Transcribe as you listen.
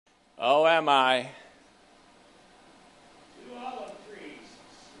Oh, am I? Two olive trees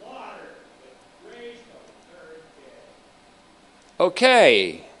slaughtered with raised on the third day.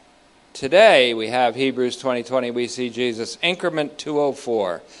 Okay. Today we have Hebrews 20:20. We see Jesus, increment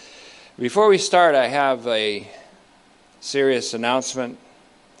 204. Before we start, I have a serious announcement.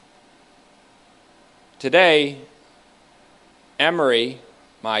 Today, Emery,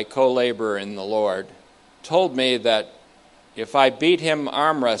 my co-laborer in the Lord, told me that if I beat him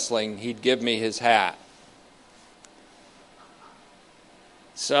arm wrestling, he'd give me his hat.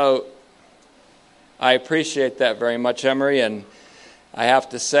 So I appreciate that very much, Emery, and I have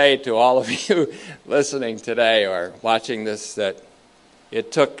to say to all of you listening today or watching this that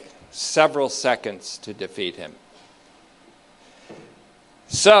it took several seconds to defeat him.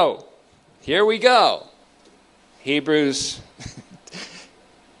 So, here we go. Hebrews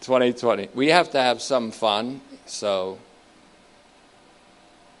 20:20. We have to have some fun, so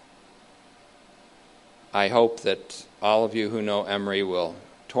I hope that all of you who know Emery will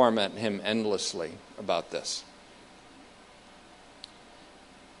torment him endlessly about this.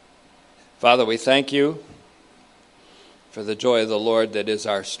 Father, we thank you for the joy of the Lord that is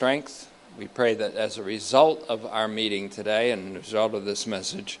our strength. We pray that as a result of our meeting today and as a result of this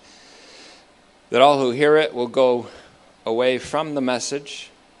message, that all who hear it will go away from the message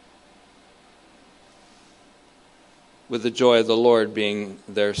with the joy of the Lord being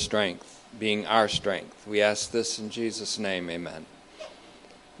their strength, being our strength. We ask this in Jesus' name, amen.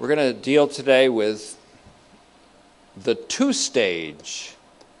 We're going to deal today with the two-stage,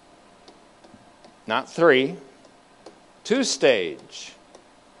 not three, two-stage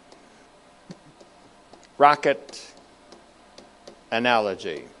rocket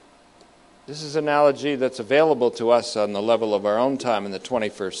analogy. This is an analogy that's available to us on the level of our own time in the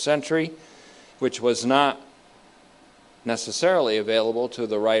 21st century, which was not necessarily available to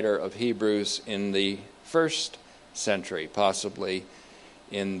the writer of Hebrews in the first century, possibly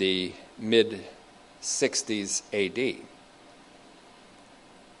in the mid-60s AD.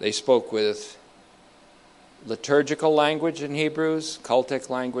 They spoke with liturgical language in Hebrews, cultic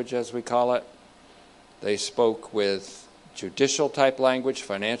language as we call it. They spoke with judicial type language,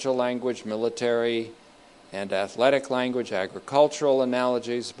 financial language, military and athletic language, agricultural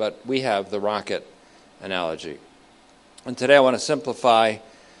analogies, but we have the rocket analogy. And today I want to simplify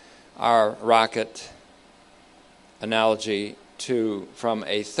our rocket analogy from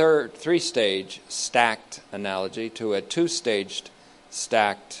a three-stage stacked analogy to a two-staged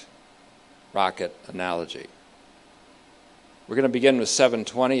stacked rocket analogy. We're going to begin with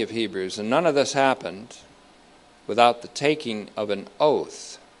 7:20 of Hebrews, and none of this happened without the taking of an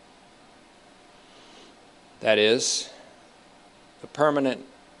oath. That is, the permanent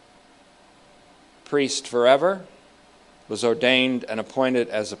priest forever was ordained and appointed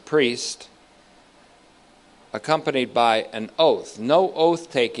as a priest, accompanied by an oath. No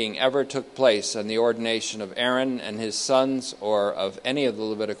oath-taking ever took place in the ordination of Aaron and his sons or of any of the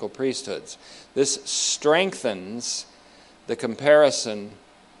Levitical priesthoods. This strengthens the comparison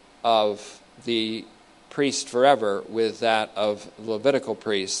of the priest forever with that of Levitical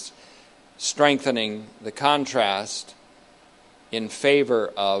priests, strengthening the contrast in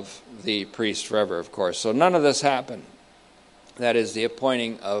favor of the priest forever, of course. So none of this happened. That is the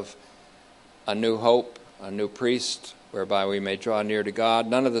appointing of a new hope, a new priest, whereby we may draw near to God.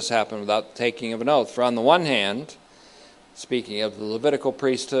 None of this happened without the taking of an oath. For on the one hand, speaking of the Levitical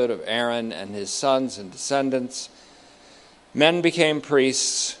priesthood of Aaron and his sons and descendants, men became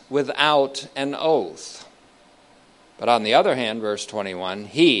priests without an oath. But on the other hand, verse 21,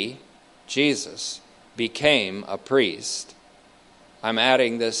 he, Jesus, became a priest. I'm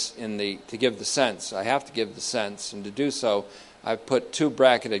adding this to give the sense. I have to give the sense, and to do so, I've put two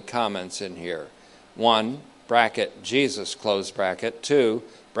bracketed comments in here. One, bracket, Jesus, close bracket. Two,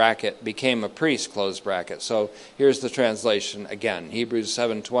 bracket, became a priest, close bracket. So here's the translation again. Hebrews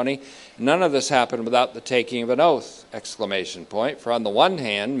 7:20. None of this happened without the taking of an oath, exclamation point. For on the one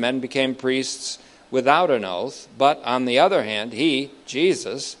hand, men became priests without an oath, but on the other hand, he,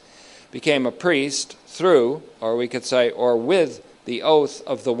 Jesus, became a priest through, or we could say, or with the oath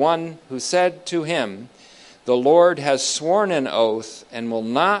of the one who said to him, the Lord has sworn an oath and will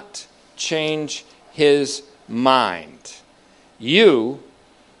not change his mind. You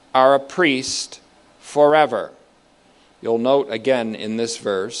are a priest forever. You'll note again in this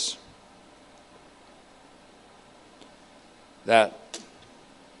verse that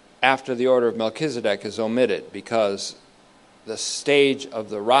after the order of Melchizedek is omitted because the stage of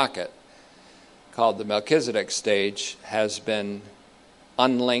the rocket called the Melchizedek stage has been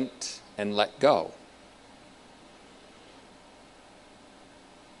unlinked and let go.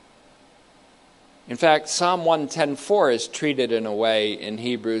 In fact, Psalm 110:4 is treated in a way in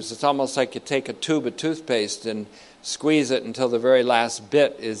Hebrews. It's almost like you take a tube of toothpaste and squeeze it until the very last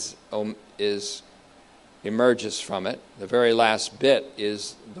bit emerges from it. The very last bit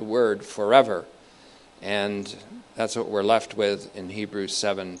is the word forever. And that's what we're left with in Hebrews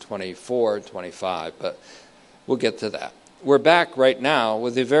 7:24-25. But we'll get to that. We're back right now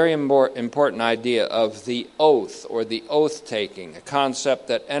with the very important idea of the oath or the oath-taking, a concept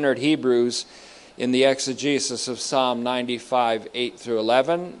that entered Hebrews in the exegesis of Psalm 95, 8 through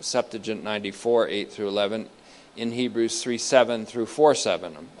 11, Septuagint 94, 8 through 11, in Hebrews 3:7 through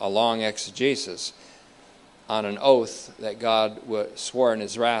 4:7, a long exegesis on an oath that God swore in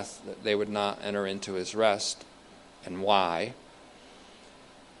his wrath that they would not enter into his rest, and why.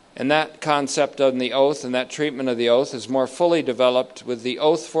 And that concept of the oath and that treatment of the oath is more fully developed with the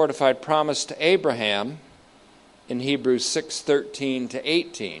oath-fortified promise to Abraham in Hebrews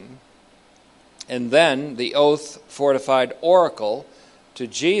 6:13-18, and then the oath-fortified oracle to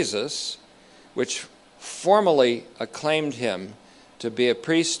Jesus, which formally acclaimed him to be a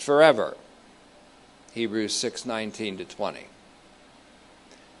priest forever, Hebrews 6:19-20.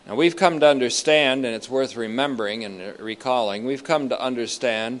 Now we've come to understand, and it's worth remembering and recalling, we've come to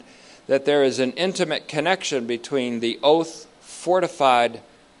understand that there is an intimate connection between the oath-fortified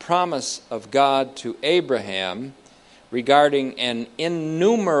promise of God to Abraham regarding an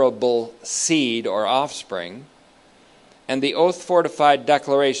innumerable seed or offspring, and the oath-fortified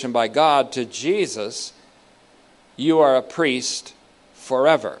declaration by God to Jesus, you are a priest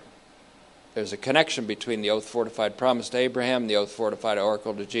forever. There's a connection between the oath-fortified promise to Abraham and the oath-fortified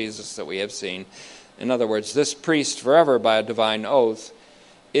oracle to Jesus that we have seen. In other words, this priest forever by a divine oath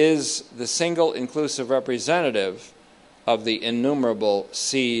is the single inclusive representative of the innumerable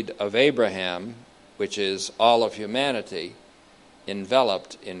seed of Abraham, which is all of humanity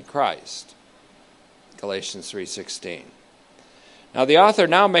enveloped in Christ. Galatians 3:16. Now the author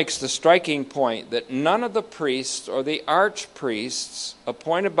now makes the striking point that none of the priests or the archpriests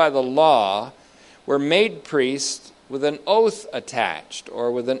appointed by the law were made priests with an oath attached or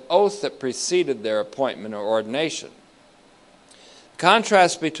with an oath that preceded their appointment or ordination. The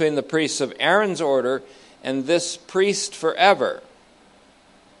contrast between the priests of Aaron's order and this priest forever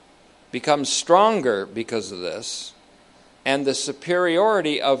becomes stronger because of this, and the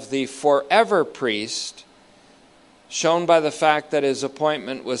superiority of the forever priest shown by the fact that his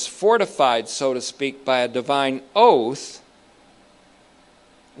appointment was fortified, so to speak, by a divine oath,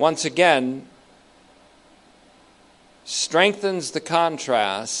 once again strengthens the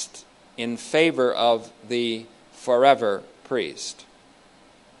contrast in favor of the forever priest.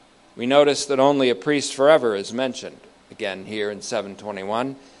 We notice that only a priest forever is mentioned, again here in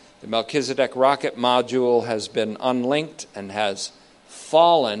 721. The Melchizedek rocket module has been unlinked and has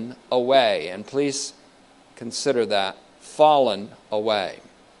fallen away. And please consider that, fallen away.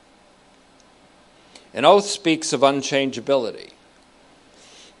 An oath speaks of unchangeability,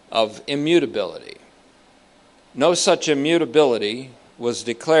 of immutability. No such immutability was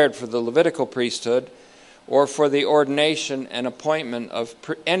declared for the Levitical priesthood or for the ordination and appointment of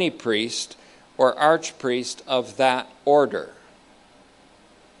any priest or archpriest of that order.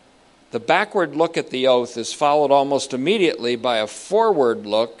 The backward look at the oath is followed almost immediately by a forward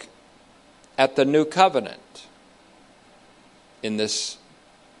look at the new covenant in this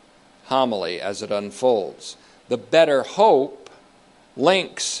homily as it unfolds. The better hope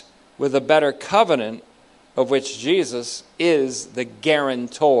links with a better covenant of which Jesus is the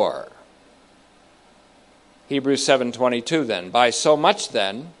guarantor. Hebrews 7:22 then. By so much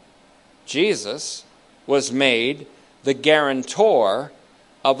then, Jesus was made the guarantor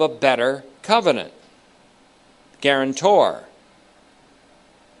of a better covenant. Guarantor,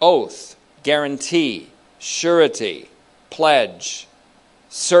 oath, guarantee, surety, pledge,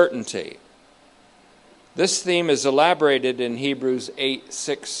 certainty. This theme is elaborated in Hebrews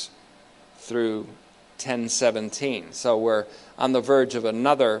 8:6 through 10:17. So we're on the verge of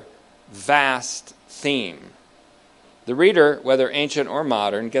another vast theme. The reader, whether ancient or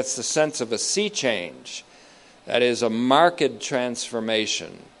modern, gets the sense of a sea change. That is, a marked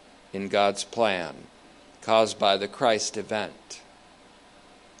transformation in God's plan caused by the Christ event.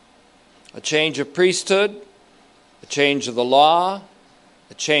 A change of priesthood, a change of the law,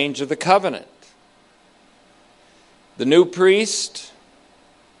 a change of the covenant. The new priest,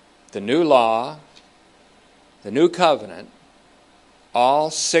 the new law, the new covenant,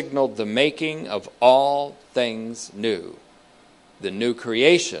 all signaled the making of all things new, the new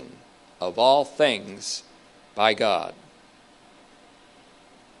creation of all things by God.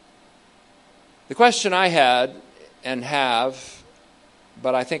 The question I had and have,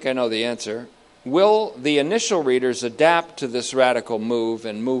 but I think I know the answer, will the initial readers adapt to this radical move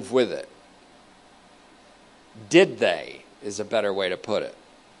and move with it? Did they, is a better way to put it.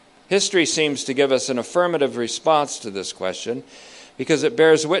 History seems to give us an affirmative response to this question because it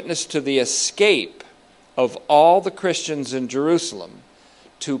bears witness to the escape of all the Christians in Jerusalem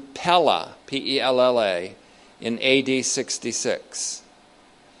to Pella, P-E-L-L-A, in A.D. 66.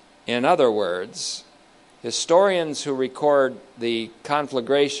 In other words, historians who record the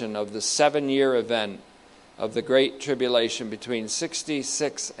conflagration of the 7-year event of the Great Tribulation between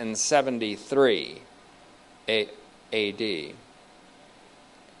 66 and 73 A.D.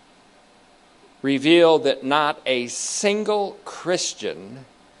 reveal that not a single Christian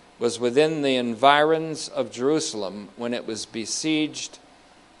was within the environs of Jerusalem when it was besieged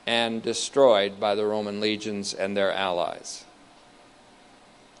and destroyed by the Roman legions and their allies.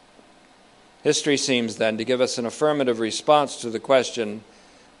 History seems then to give us an affirmative response to the question,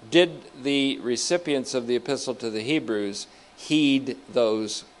 did the recipients of the epistle to the Hebrews heed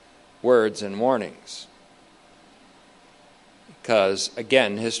those words and warnings? Because,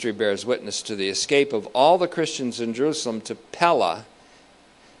 again, history bears witness to the escape of all the Christians in Jerusalem to Pella,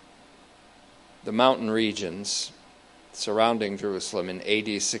 the mountain regions surrounding Jerusalem, in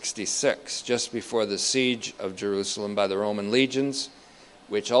AD 66, just before the siege of Jerusalem by the Roman legions,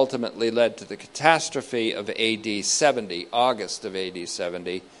 which ultimately led to the catastrophe of AD 70, August of AD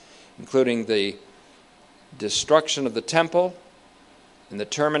 70, including the destruction of the temple and the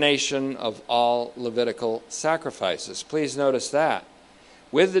termination of all Levitical sacrifices. Please notice that.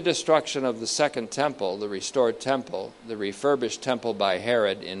 With the destruction of the second temple, the restored temple, the refurbished temple by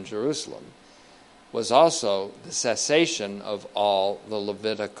Herod in Jerusalem, was also the cessation of all the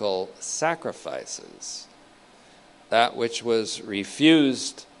Levitical sacrifices. That which was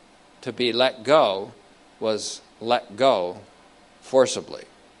refused to be let go was let go forcibly.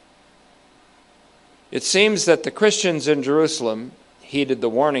 It seems that the Christians in Jerusalem heeded the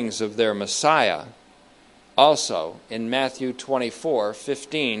warnings of their Messiah also in Matthew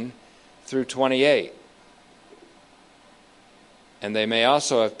 24:15 through 28. And they may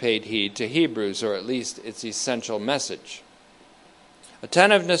also have paid heed to Hebrews, or at least its essential message.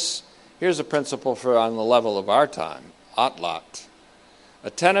 Attentiveness, here's a principle for on the level of our time, Otlat.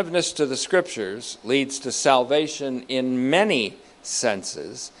 Attentiveness to the Scriptures leads to salvation in many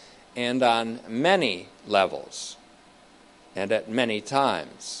senses and on many levels and at many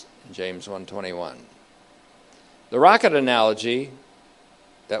times, in James 1:21. The rocket analogy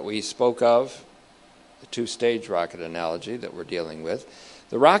that we spoke of, the two-stage rocket analogy that we're dealing with,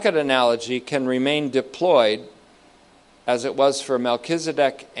 the rocket analogy can remain deployed as it was for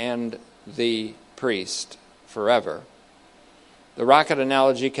Melchizedek and the priest forever. The rocket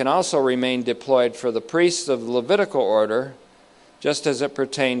analogy can also remain deployed for the priests of the Levitical order, just as it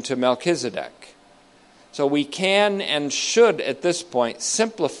pertained to Melchizedek. So we can and should at this point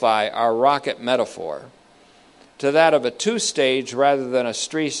simplify our rocket metaphor to that of a two-stage rather than a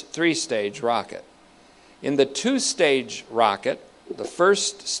three-stage rocket. In the two-stage rocket, the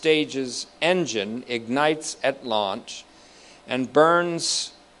first stage's engine ignites at launch and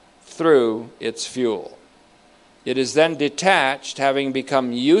burns through its fuel. It is then detached, having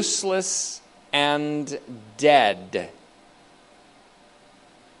become useless and dead.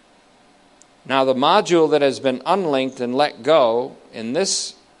 Now, the module that has been unlinked and let go in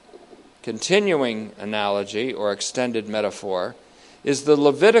this continuing analogy or extended metaphor is the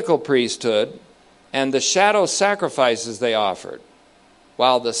Levitical priesthood and the shadow sacrifices they offered,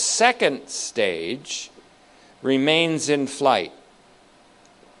 while the second stage remains in flight.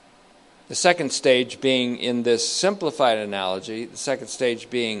 The second stage being, in this simplified analogy, the second stage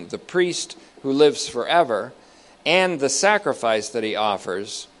being the priest who lives forever and the sacrifice that he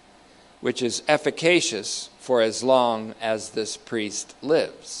offers, which is efficacious for as long as this priest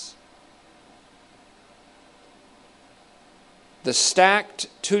lives. The stacked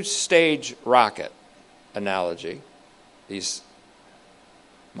two-stage rocket analogy, these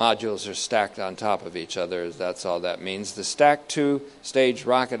modules are stacked on top of each other, that's all that means. The stacked two-stage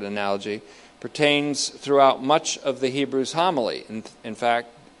rocket analogy pertains throughout much of the Hebrews homily, in fact,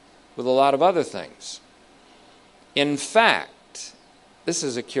 with a lot of other things. In fact, this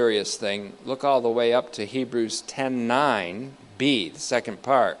is a curious thing. Look all the way up to Hebrews 10:9b, the second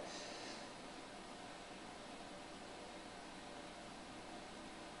part.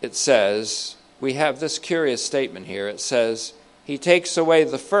 It says, we have this curious statement here. It says, he takes away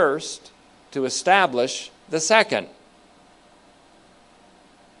the first to establish the second.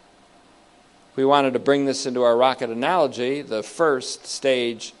 If we wanted to bring this into our rocket analogy, the first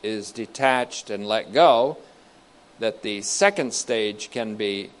stage is detached and let go, that the second stage can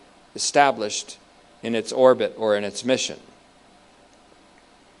be established in its orbit or in its mission.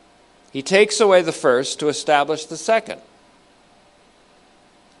 He takes away the first to establish the second.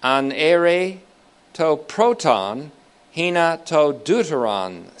 An ere to proton, hina to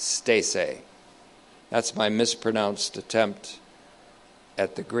deuteron stese. That's my mispronounced attempt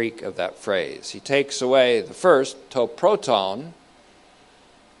at the Greek of that phrase. He takes away the first, to proton,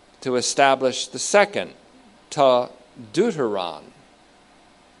 to establish the second, to deuteron.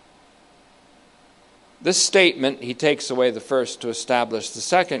 This statement, he takes away the first to establish the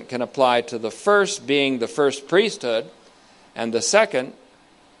second, can apply to the first being the first priesthood and the second,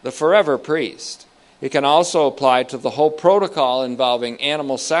 the forever priest. It can also apply to the whole protocol involving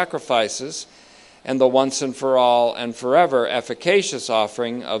animal sacrifices and the once and for all and forever efficacious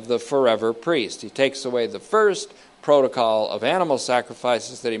offering of the forever priest. He takes away the first protocol of animal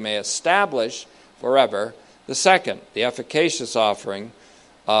sacrifices that he may establish forever. The second, the efficacious offering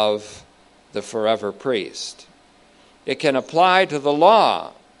of the forever priest. It can apply to the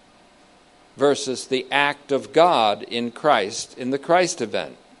law versus the act of God in Christ, in the Christ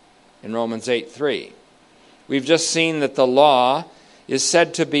event, in Romans 8:3. We've just seen that the law is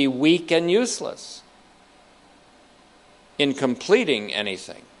said to be weak and useless in completing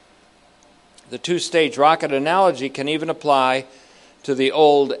anything. The two-stage rocket analogy can even apply to the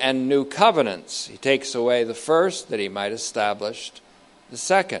old and new covenants. He takes away the first that he might establish the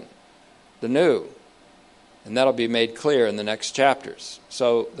second, the new. And that'll be made clear in the next chapters.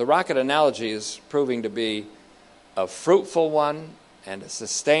 So the rocket analogy is proving to be a fruitful one and a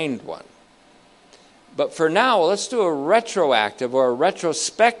sustained one. But for now, let's do a retroactive or a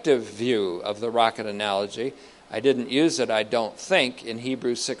retrospective view of the rocket analogy. I didn't use it, I don't think, in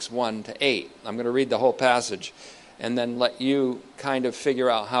Hebrews 6:1-8. I'm going to read the whole passage and then let you kind of figure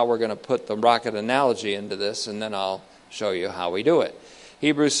out how we're going to put the rocket analogy into this, and then I'll show you how we do it.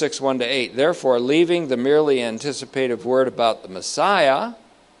 Hebrews 6:1-8. Therefore, leaving the merely anticipative word about the Messiah,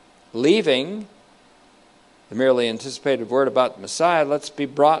 let's be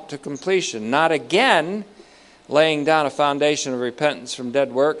brought to completion. Not again laying down a foundation of repentance from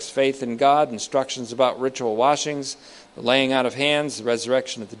dead works, faith in God, instructions about ritual washings, the laying out of hands, the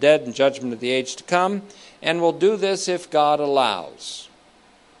resurrection of the dead, and judgment of the age to come. And we'll do this if God allows.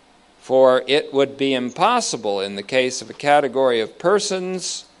 For it would be impossible in the case of a category of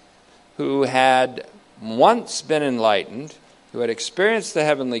persons who had once been enlightened, who had experienced the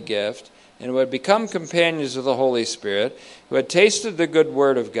heavenly gift, and who had become companions of the Holy Spirit, who had tasted the good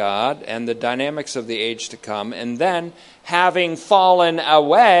word of God and the dynamics of the age to come, and then, having fallen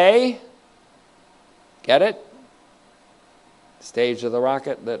away, get it? Stage of the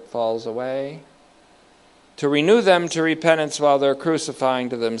rocket that falls away. To renew them to repentance while they're crucifying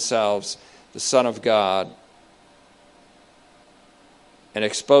to themselves the Son of God and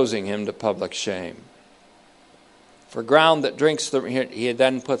exposing him to public shame. For ground that drinks the... He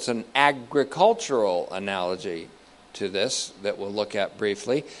then puts an agricultural analogy to this that we'll look at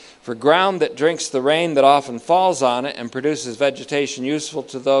briefly. For ground that drinks the rain that often falls on it and produces vegetation useful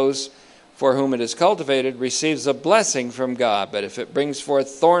to those for whom it is cultivated receives a blessing from God. But if it brings forth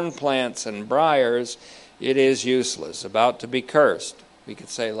thorn plants and briars, it is useless, about to be cursed. We could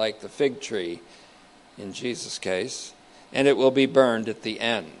say like the fig tree in Jesus' case. And it will be burned at the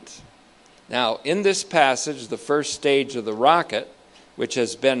end. Now, in this passage, the first stage of the rocket, which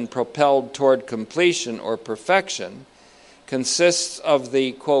has been propelled toward completion or perfection, consists of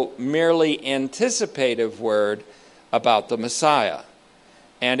the, quote, merely anticipative word about the Messiah.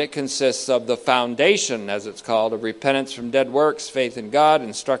 And it consists of the foundation, as it's called, of repentance from dead works, faith in God,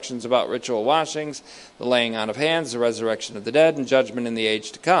 instructions about ritual washings, the laying on of hands, the resurrection of the dead, and judgment in the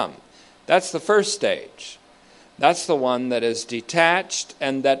age to come. That's the first stage. That's the one that is detached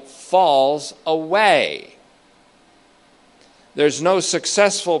and that falls away. There's no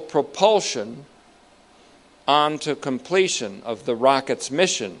successful propulsion onto completion of the rocket's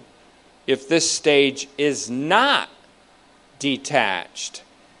mission if this stage is not detached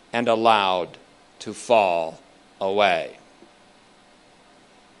and allowed to fall away.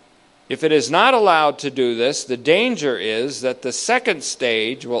 If it is not allowed to do this, the danger is that the second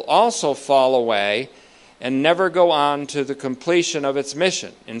stage will also fall away and never go on to the completion of its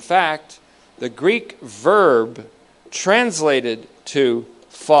mission. In fact, the Greek verb translated to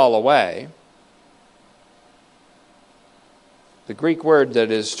fall away, the Greek word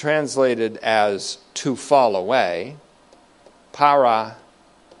that is translated as to fall away, parapipto,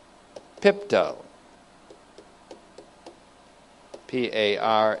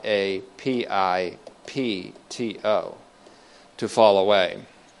 Parapipto, to fall away,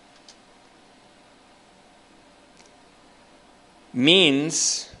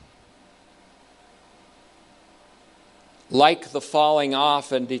 means like the falling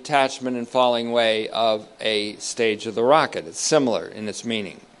off and detachment and falling away of a stage of the rocket. It's similar in its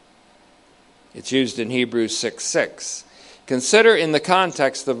meaning. It's used in Hebrews 6:6. Consider in the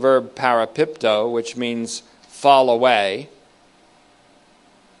context the verb parapipto, which means fall away.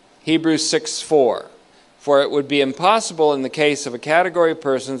 Hebrews 6:4. For it would be impossible in the case of a category of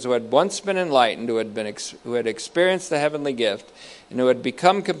persons who had once been enlightened, who had experienced the heavenly gift, and who had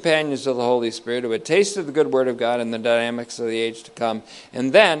become companions of the Holy Spirit, who had tasted the good word of God and the dynamics of the age to come,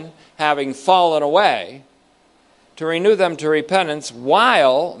 and then, having fallen away, to renew them to repentance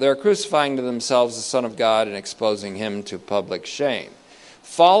while they're crucifying to themselves the Son of God and exposing him to public shame.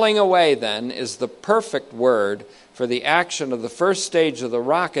 Falling away, then, is the perfect word for the action of the first stage of the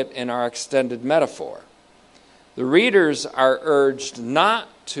rocket in our extended metaphor. The readers are urged not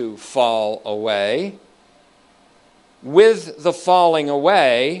to fall away with the falling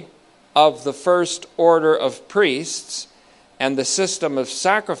away of the first order of priests and the system of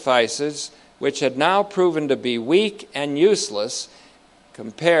sacrifices, which had now proven to be weak and useless,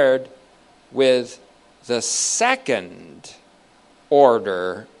 compared with the second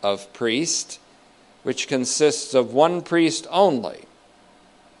order of priest, which consists of one priest only,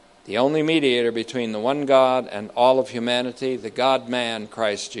 the only mediator between the one God and all of humanity, the God-man,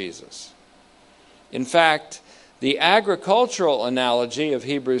 Christ Jesus. In fact, the agricultural analogy of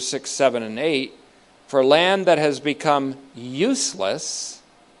Hebrews 6, 7, and 8, for land that has become useless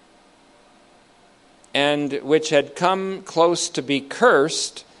and which had come close to be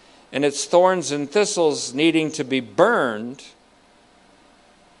cursed, and its thorns and thistles needing to be burned,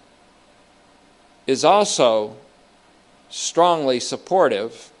 is also strongly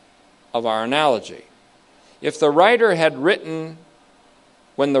supportive of our analogy. If the writer had written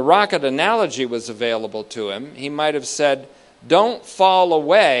when the rocket analogy was available to him, he might have said, don't fall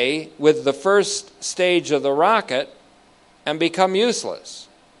away with the first stage of the rocket and become useless,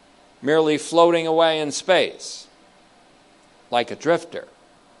 merely floating away in space, like a drifter.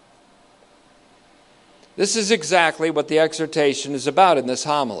 This is exactly what the exhortation is about in this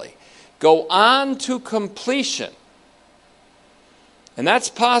homily. Go on to completion. And that's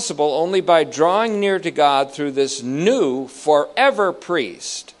possible only by drawing near to God through this new forever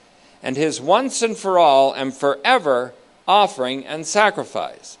priest and his once and for all and forever offering and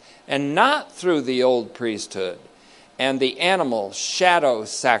sacrifice, and not through the old priesthood and the animal shadow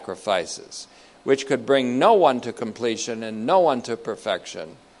sacrifices, which could bring no one to completion and no one to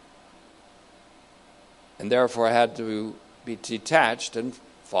perfection, and therefore had to be detached and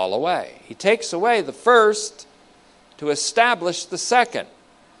fall away. He takes away the first to establish the second.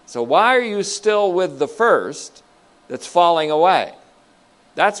 So why are you still with the first that's falling away?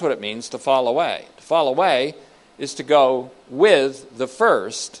 That's what it means to fall away. To fall away is to go with the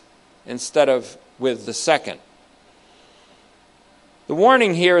first instead of with the second. The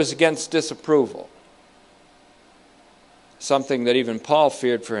warning here is against disapproval, something that even Paul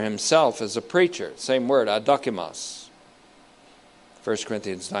feared for himself as a preacher. Same word, adokimos, 1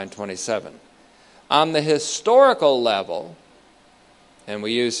 Corinthians 9:27. On the historical level, and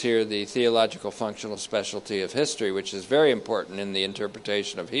we use here the theological functional specialty of history, which is very important in the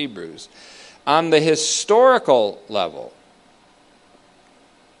interpretation of Hebrews. On the historical level,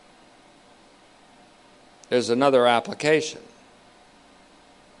 there's another application.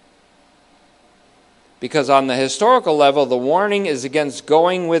 Because on the historical level, the warning is against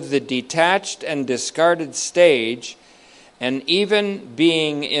going with the detached and discarded stage, and even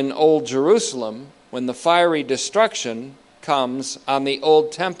being in Old Jerusalem when the fiery destruction comes on the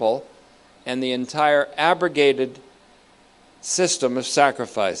old temple and the entire abrogated system of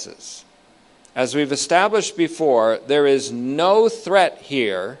sacrifices. As we've established before, there is no threat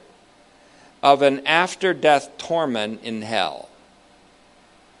here of an after-death torment in hell,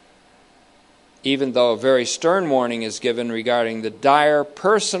 even though a very stern warning is given regarding the dire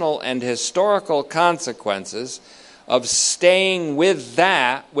personal and historical consequences of staying with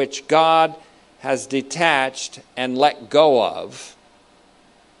that which God has detached and let go of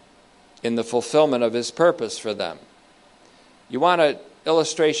in the fulfillment of his purpose for them. You want an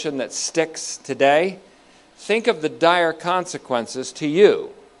illustration that sticks today? Think of the dire consequences to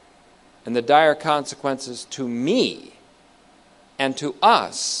you and the dire consequences to me and to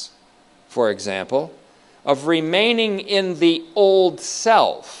us, for example, of remaining in the old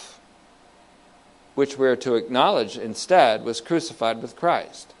self, which we're to acknowledge instead was crucified with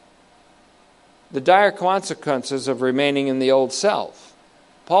Christ. The dire consequences of remaining in the old self.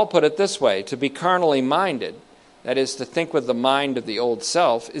 Paul put it this way: to be carnally minded, that is, to think with the mind of the old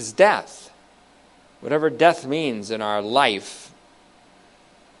self, is death. Whatever death means in our life,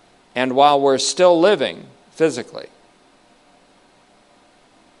 and while we're still living physically,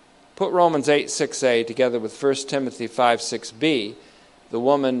 Put Romans 8:6a together with 1 Timothy 5:6b,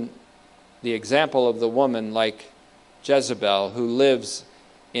 the example of the woman like Jezebel who lives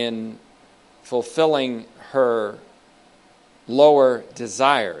in fulfilling her lower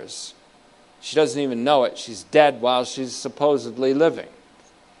desires. She doesn't even know it. She's dead while she's supposedly living.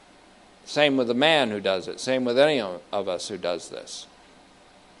 Same with the man who does it. Same with any of us who does this.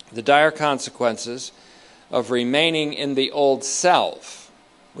 The dire consequences of remaining in the old self,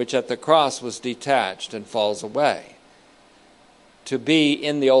 which at the cross was detached and falls away. To be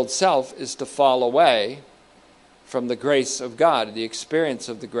in the old self is to fall away from the grace of God, the experience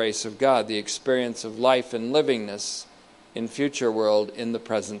of the grace of God, the experience of life and livingness in future world in the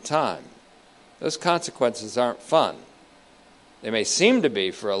present time. Those consequences aren't fun. They may seem to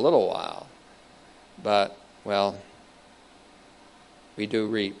be for a little while, but, well, we do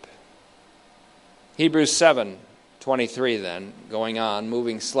reap. Hebrews 7:23 then, going on,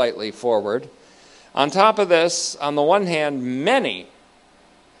 moving slightly forward. On top of this, on the one hand, many.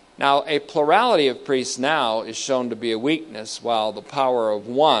 Now, a plurality of priests now is shown to be a weakness, while the power of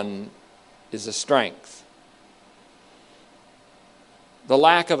one is a strength. The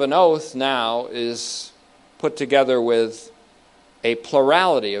lack of an oath now is put together with a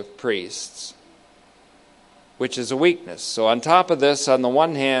plurality of priests, which is a weakness. So on top of this, on the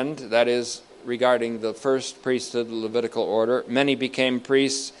one hand, that is regarding the first priesthood, the Levitical order, many became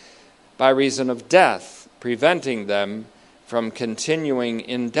priests by reason of death, preventing them from continuing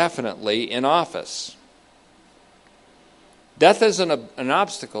indefinitely in office. Death is an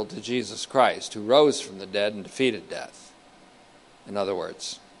obstacle to Jesus Christ, who rose from the dead and defeated death, in other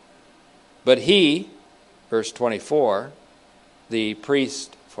words. But he, verse 24, the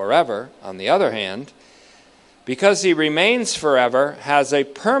priest forever, on the other hand, because he remains forever, has a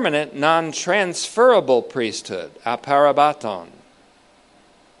permanent, non-transferable priesthood, aparabaton.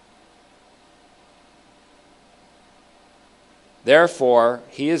 Therefore,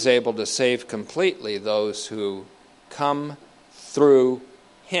 he is able to save completely those who come through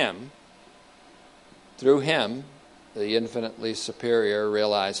him, the infinitely superior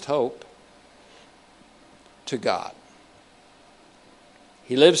realized hope, to God.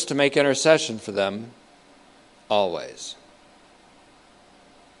 He lives to make intercession for them always.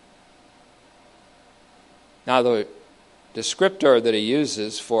 Now, the descriptor that he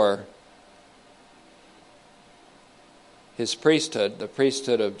uses for his priesthood, the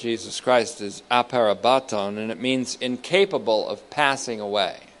priesthood of Jesus Christ, is aparabaton, and it means incapable of passing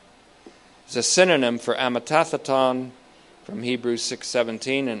away. It's a synonym for amatathaton from Hebrews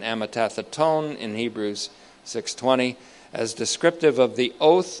 6:17 and amatathaton in Hebrews 6:20, as descriptive of the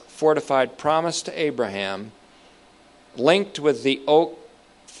oath-fortified promise to Abraham, linked with the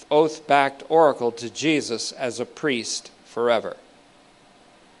oath-backed oracle to Jesus as a priest forever.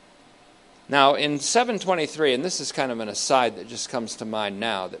 Now, in 7:23, and this is kind of an aside that just comes to mind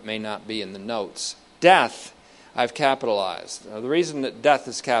now that may not be in the notes, death I've capitalized. Now, the reason that death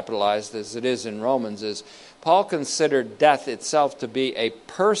is capitalized, as it is in Romans, is Paul considered death itself to be a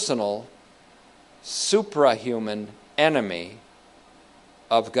personal, suprahuman enemy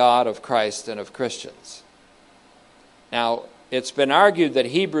of God, of Christ, and of Christians. Now, it's been argued that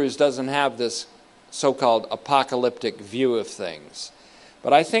Hebrews doesn't have this so-called apocalyptic view of things.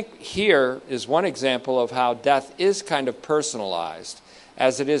 But I think here is one example of how death is kind of personalized,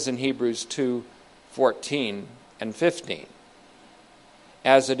 as it is in Hebrews 2:14 and 15,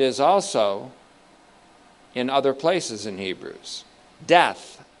 as it is also in other places in Hebrews.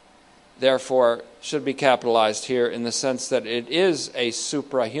 Death, therefore, should be capitalized here in the sense that it is a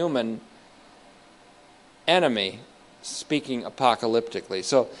suprahuman enemy, speaking apocalyptically.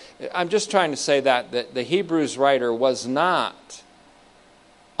 So I'm just trying to say that the Hebrews writer was not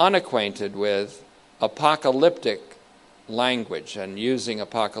unacquainted with apocalyptic language and using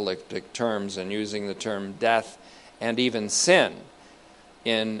apocalyptic terms and using the term death and even sin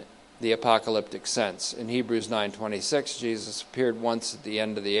in the apocalyptic sense. In Hebrews 9:26, Jesus appeared once at the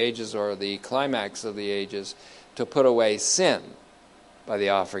end of the ages, or the climax of the ages, to put away sin by the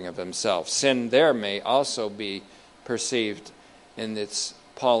offering of himself. Sin there may also be perceived in its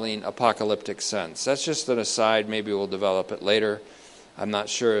Pauline apocalyptic sense. That's just an aside. Maybe we'll develop it later. I'm not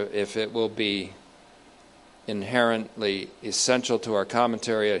sure if it will be inherently essential to our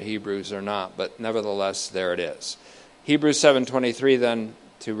commentary at Hebrews or not, but nevertheless, there it is. Hebrews 7:23 then,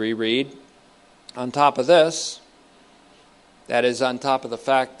 to reread. On top of this, that is on top of the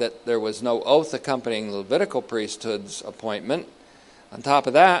fact that there was no oath accompanying the Levitical priesthood's appointment, on top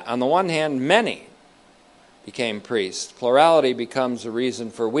of that, on the one hand, many became priests. Plurality becomes a reason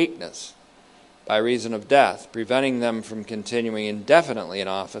for weakness. by reason of death, preventing them from continuing indefinitely in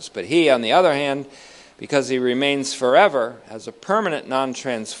office. But he, on the other hand, because he remains forever, has a permanent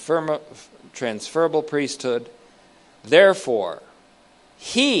non-transferable priesthood. Therefore,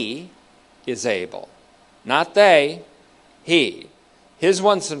 he is able, not they, he. His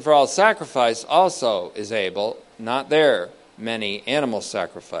once and for all sacrifice also is able, not their many animal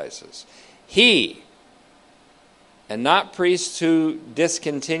sacrifices. He, and not priests who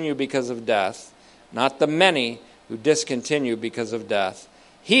discontinue because of death, not the many who discontinue because of death.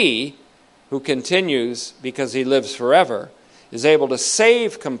 He, who continues because he lives forever, is able to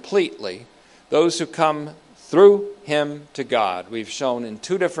save completely those who come through him to God. We've shown in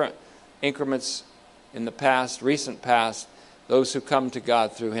two different increments in the past, recent past, those who come to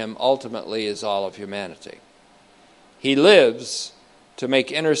God through him ultimately is all of humanity. He lives to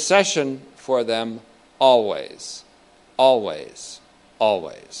make intercession for them always, always,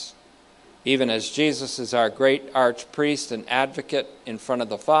 always. Even as Jesus is our great archpriest and advocate in front of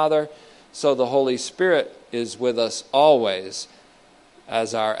the Father, so the Holy Spirit is with us always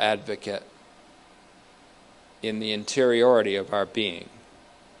as our advocate in the interiority of our being.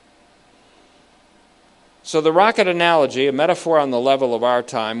 So the rocket analogy, a metaphor on the level of our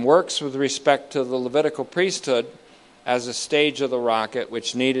time, works with respect to the Levitical priesthood as a stage of the rocket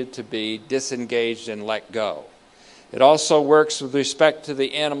which needed to be disengaged and let go. It also works with respect to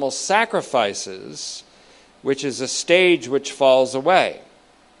the animal sacrifices, which is a stage which falls away,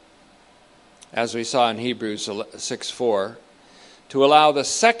 as we saw in Hebrews 6:4, to allow the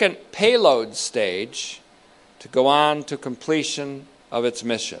second payload stage to go on to completion of its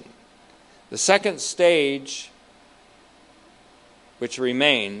mission. The second stage, which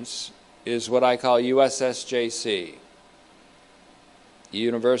remains, is what I call USSJC, the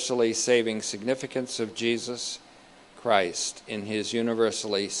universally saving significance of Jesus Christ in his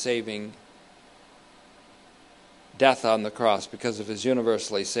universally saving death on the cross. Because of his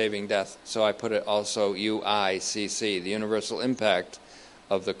universally saving death, so I put it also UICC, the universal impact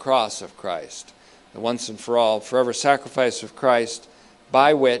of the cross of Christ, the once and for all forever sacrifice of Christ,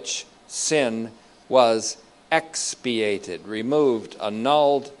 by which sin was expiated, removed,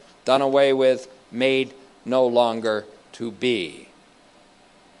 annulled, done away with, made no longer to be.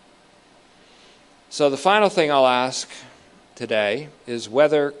 So the final thing I'll ask today is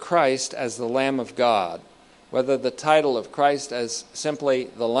whether Christ as the Lamb of God, whether the title of Christ as simply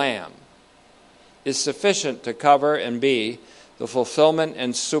the Lamb, is sufficient to cover and be the fulfillment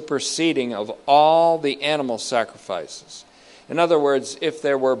and superseding of all the animal sacrifices. In other words, if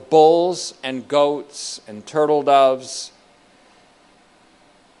there were bulls and goats and turtle doves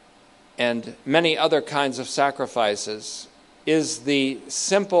and many other kinds of sacrifices, is the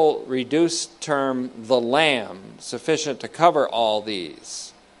simple reduced term, the Lamb, sufficient to cover all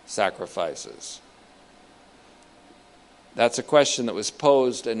these sacrifices? That's a question that was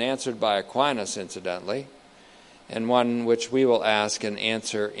posed and answered by Aquinas, incidentally, and one which we will ask and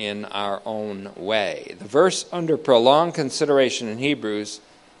answer in our own way. The verse under prolonged consideration in Hebrews,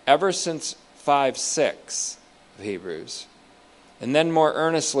 ever since 5:6 of Hebrews, and then more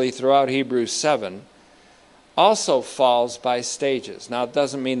earnestly throughout Hebrews 7, also falls by stages. Now, it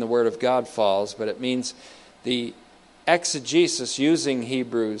doesn't mean the Word of God falls, but it means the exegesis using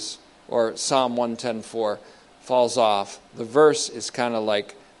Hebrews or Psalm 110:4 falls off. The verse is kind of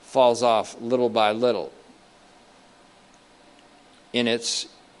like falls off little by little in its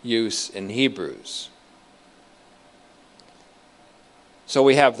use in Hebrews. So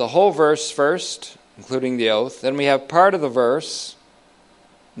we have the whole verse first, including the oath. Then we have part of the verse.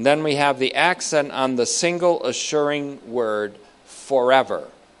 And then we have the accent on the single assuring word, forever,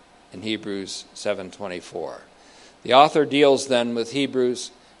 in Hebrews 7:24. The author deals then with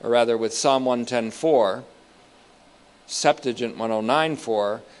with Psalm 110:4, Septuagint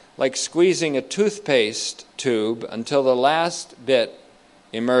 109:4, like squeezing a toothpaste tube until the last bit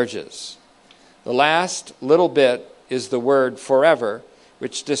emerges. The last little bit is the word forever,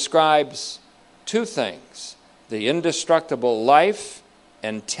 which describes two things: the indestructible life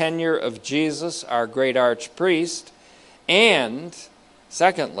and tenure of Jesus, our great archpriest, and,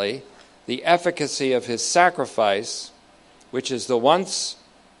 secondly, the efficacy of his sacrifice, which is the once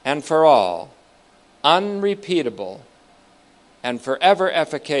and for all, unrepeatable, and forever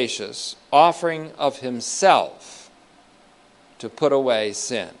efficacious offering of himself to put away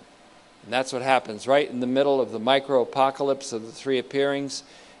sin. And that's what happens right in the middle of the micro-apocalypse of the three appearings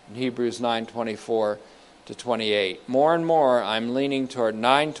in Hebrews 9:24 to 28. More and more, I'm leaning toward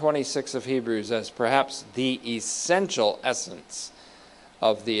 9:26 of Hebrews as perhaps the essential essence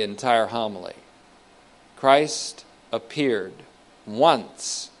of the entire homily. Christ appeared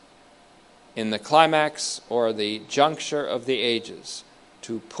once in the climax or the juncture of the ages,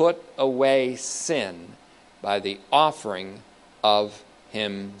 to put away sin by the offering of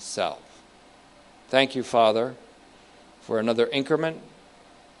himself. Thank you, Father, for another increment,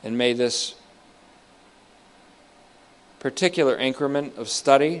 and may this particular increment of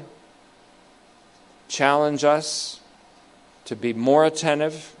study challenge us to be more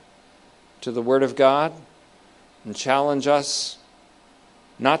attentive to the Word of God, and challenge us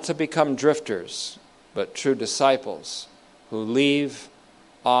not to become drifters, but true disciples who leave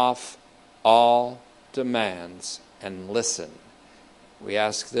off all demands and listen. We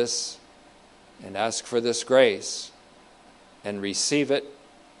ask this and ask for this grace and receive it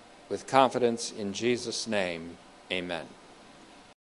with confidence in Jesus' name. Amen.